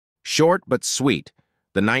Short but sweet,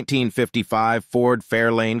 the 1955 Ford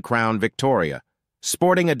Fairlane Crown Victoria.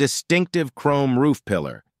 Sporting a distinctive chrome roof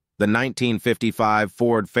pillar, the 1955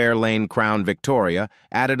 Ford Fairlane Crown Victoria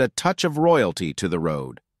added a touch of royalty to the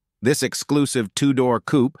road. This exclusive two-door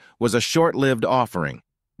coupe was a short-lived offering,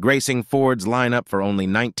 gracing Ford's lineup for only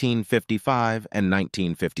 1955 and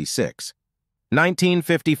 1956.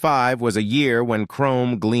 1955 was a year when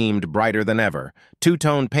chrome gleamed brighter than ever,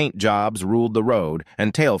 two-tone paint jobs ruled the road,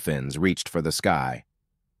 and tailfins reached for the sky.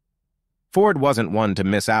 Ford wasn't one to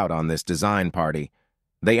miss out on this design party.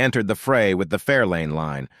 They entered the fray with the Fairlane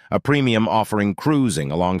line, a premium offering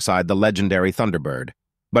cruising alongside the legendary Thunderbird.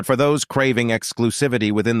 But for those craving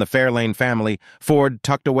exclusivity within the Fairlane family, Ford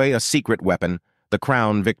tucked away a secret weapon, the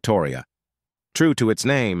Crown Victoria. True to its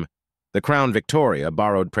name, the Crown Victoria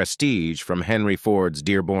borrowed prestige from Henry Ford's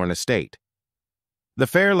Dearborn estate. The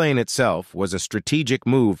Fairlane itself was a strategic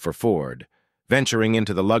move for Ford, venturing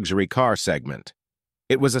into the luxury car segment.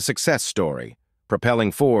 It was a success story,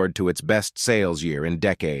 propelling Ford to its best sales year in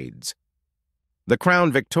decades. The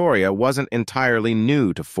Crown Victoria wasn't entirely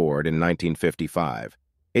new to Ford in 1955.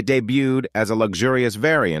 It debuted as a luxurious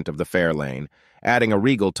variant of the Fairlane, adding a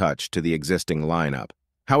regal touch to the existing lineup.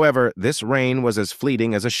 However, this reign was as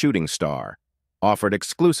fleeting as a shooting star. Offered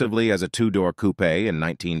exclusively as a two-door coupe in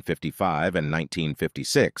 1955 and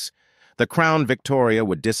 1956, the Crown Victoria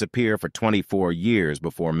would disappear for 24 years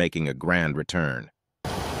before making a grand return.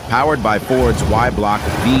 Powered by Ford's Y-block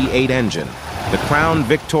V8 engine, the Crown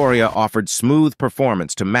Victoria offered smooth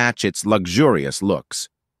performance to match its luxurious looks.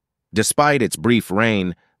 Despite its brief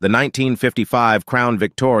reign, the 1955 Crown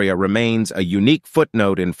Victoria remains a unique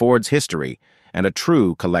footnote in Ford's history and a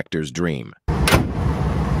true collector's dream.